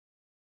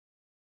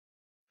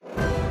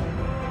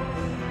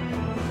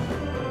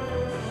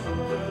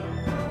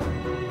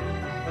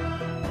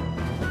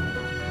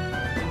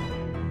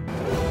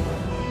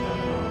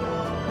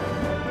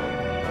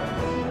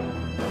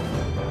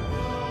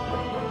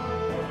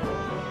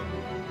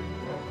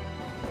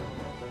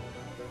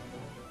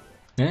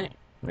Hey,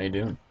 what are you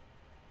doing?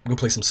 Go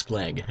play some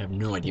Splegg. I have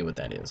no idea what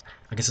that is.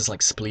 I guess it's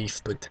like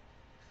Spleef, but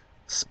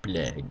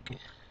Splegg. I'm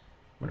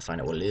gonna find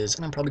out what it is,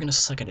 and I'm probably gonna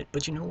suck at it,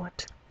 but you know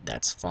what?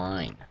 That's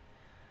fine.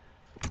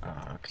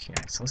 Okay,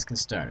 so let's get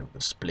started with the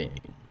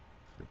Splegg and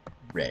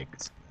the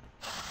regs.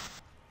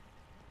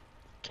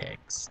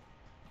 Kegs.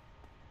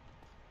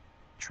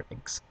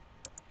 Tregs.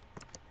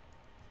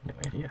 No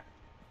idea.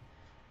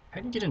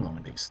 How do you get in one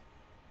of these?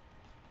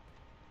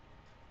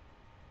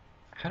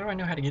 How do I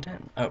know how to get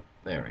in? Oh,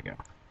 there we go.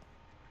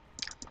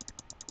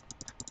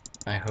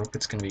 I hope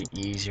it's gonna be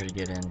easier to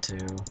get into.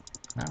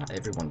 Not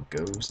everyone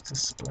goes to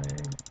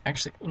Splegg.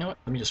 Actually, you know what?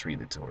 Let me just read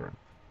the tutorial.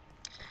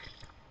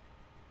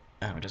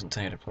 Oh, it doesn't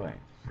tell you how to play.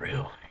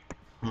 Really?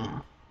 Hmm.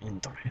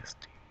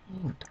 Interesting.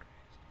 Interesting.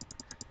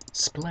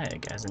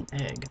 Splegg as an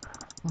egg.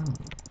 Hmm.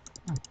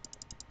 Hmm.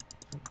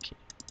 Okay.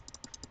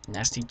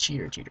 Nasty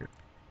cheater.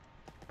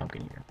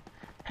 Pumpkin eater.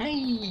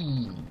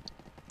 Hey!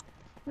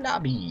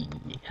 Lobby!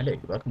 Hello,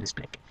 welcome to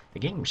Splegg. The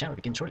game shall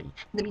begin shortly.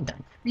 In the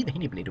meantime, read the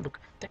handy bladed book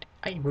that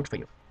I wrote for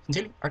you.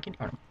 Sincerely, Arcade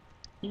Arnhem.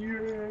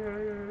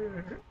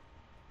 Yeah.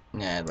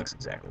 Nah, it looks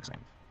exactly the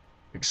same.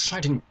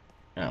 Exciting!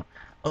 Oh.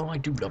 Oh, I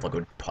do love a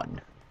good pun.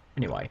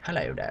 Anyway,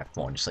 hello there,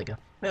 Phone Slaker.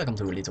 Welcome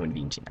to a little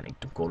invention I like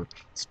to call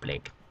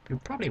Splegg. You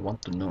probably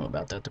want to know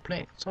about that to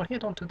play, so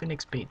head on to the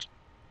next page.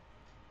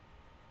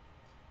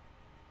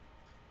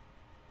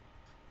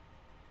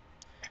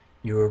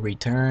 You are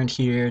returned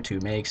here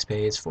to make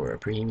space for a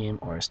premium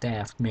or a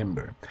staff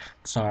member.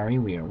 Sorry,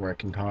 we are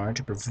working hard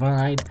to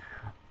provide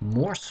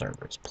more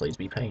servers. Please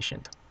be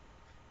patient.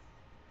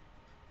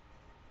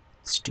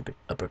 Stupid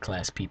upper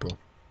class people.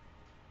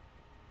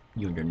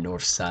 You and your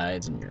north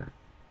sides and your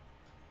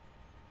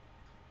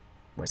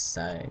west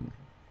side.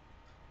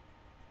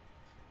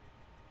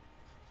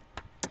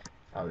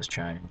 I was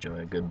trying to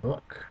enjoy a good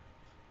book,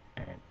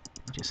 and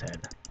you just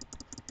had to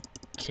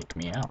kick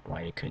me out.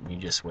 Why couldn't you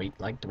just wait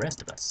like the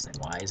rest of us? And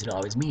why is it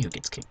always me who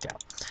gets kicked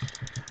out?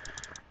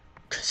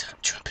 Because I'm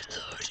Trumpet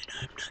Lord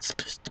and I'm not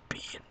supposed to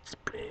be in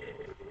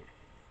Splegg.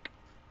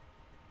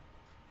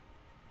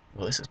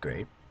 Well, this is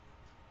great.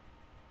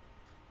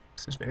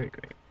 This is very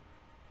great.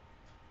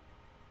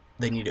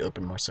 They need to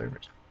open more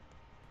servers.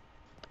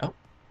 Oh,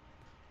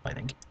 I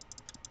think.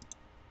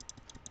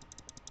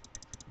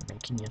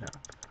 Making it up.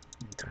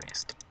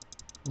 Interesting.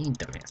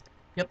 Interesting.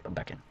 Yep, I'm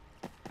back in.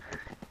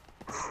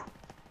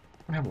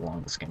 I wonder how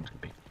long this game's gonna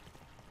be.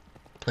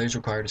 Players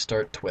required to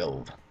start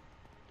 12.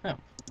 Oh.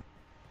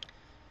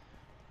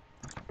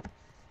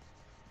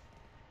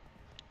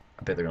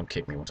 I bet they're gonna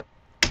kick me once.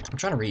 I'm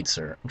trying to read,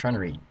 sir. I'm trying to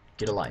read.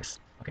 Get a life.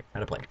 Okay, how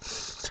to play.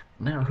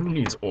 Now, who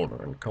needs order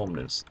and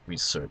calmness? We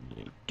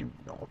certainly do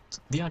not.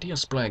 The idea of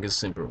Splegg is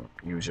simple.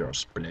 Use your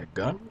Splegg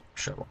gun,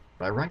 shovel,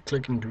 by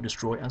right-clicking to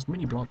destroy as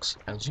many blocks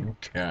as you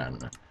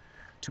can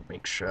to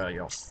make sure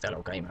your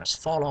fellow gamers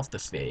fall off the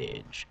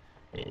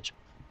edge.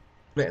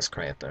 Let's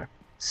create the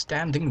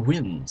standing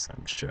wins.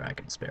 I'm sure I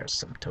can spare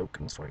some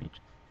tokens for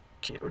each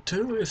kill or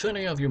two if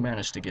any of you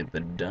manage to get the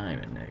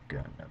diamond egg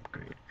gun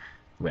upgrade.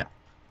 Well,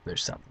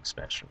 there's something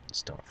special in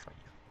store for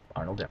you.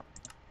 Arnold down.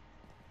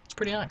 It's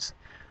pretty nice.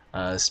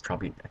 This is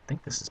probably, I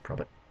think this is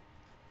probably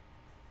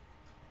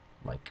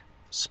like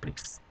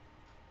Spleef.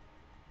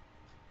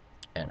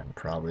 And I'm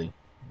probably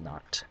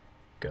not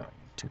going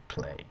to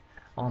play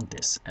on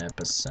this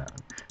episode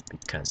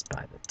because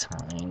by the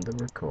time the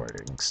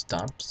recording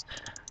stops,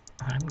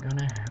 I'm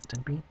gonna have to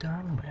be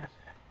done with it.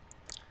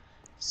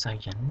 So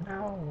you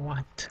know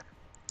what?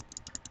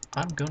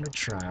 I'm gonna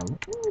try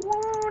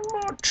one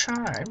more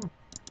time.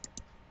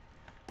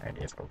 And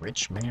if a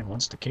rich man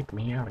wants to kick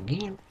me out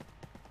again,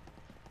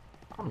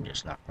 I'm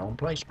just not gonna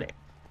play Splegg.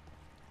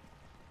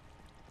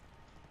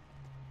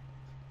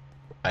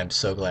 I'm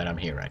so glad I'm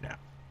here right now.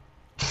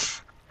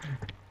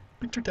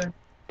 Picture time.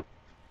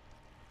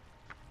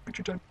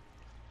 Picture time.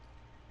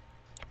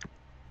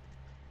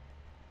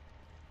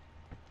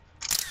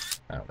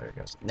 Oh, there it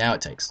goes. Now it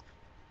takes.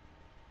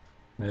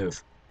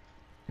 Move.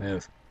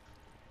 Move.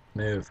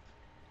 Move.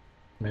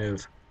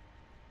 Move.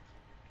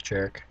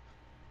 Jerk.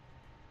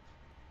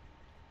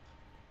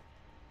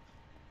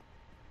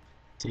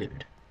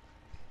 Dude.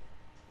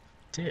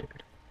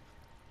 Dude.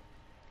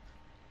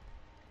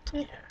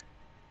 Dude.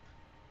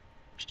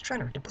 She's trying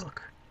to read a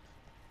book.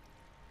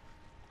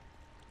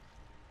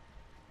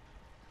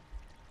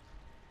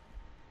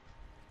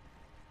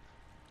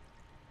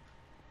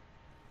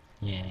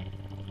 Yeah.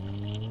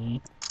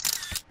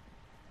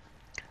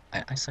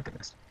 I suck at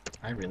this.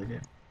 I really do.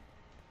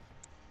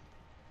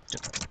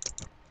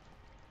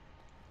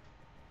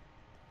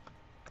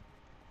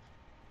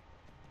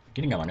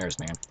 Getting on my nerves,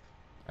 man.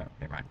 Oh,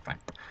 never mind. Fine.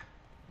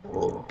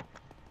 Whoa.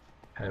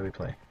 How do we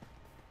play?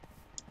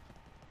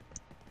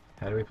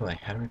 How do we play?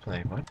 How do we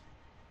play? What?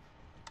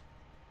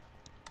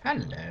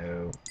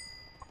 Hello.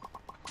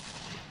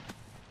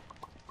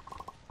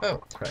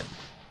 Oh, crud.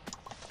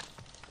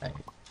 I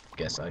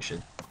guess I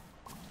should.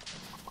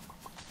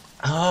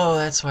 Oh,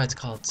 that's why it's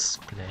called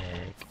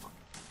Splegg.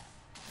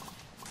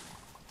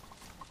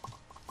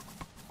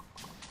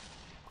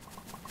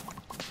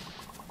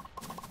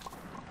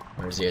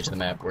 Where's the edge of the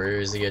map? Where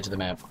is the edge of the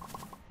map?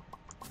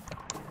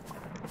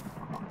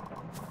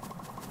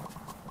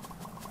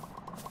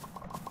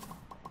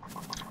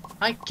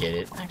 I get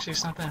it. Actually,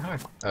 it's not that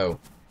hard. Oh.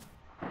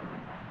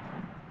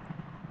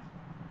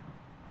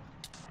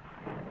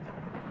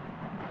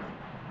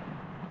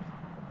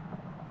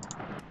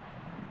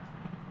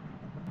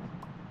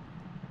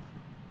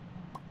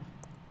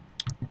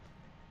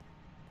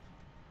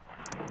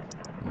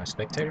 Am I a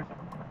spectator?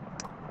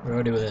 What do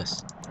I do with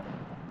this?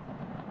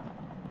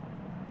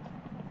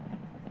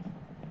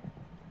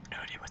 No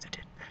idea what they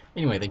did.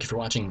 Anyway, thank you for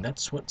watching.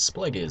 That's what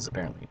Splegg is,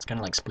 apparently. It's kind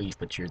of like Spleef,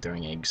 but you're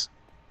throwing eggs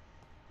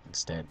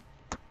instead.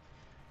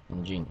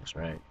 Ingenious,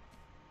 right?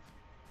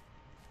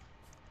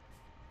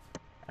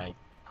 I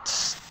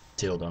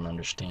still don't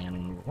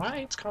understand why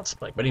it's called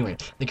Splegg. But anyway,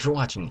 thank you for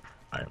watching.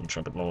 I am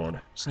Trumpet Lord,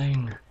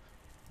 saying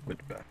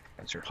goodbye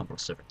as your humble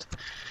servant.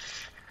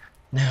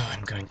 Now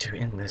I'm going to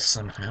end this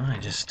somehow. I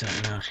just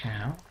don't know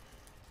how.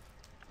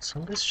 So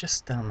let's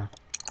just,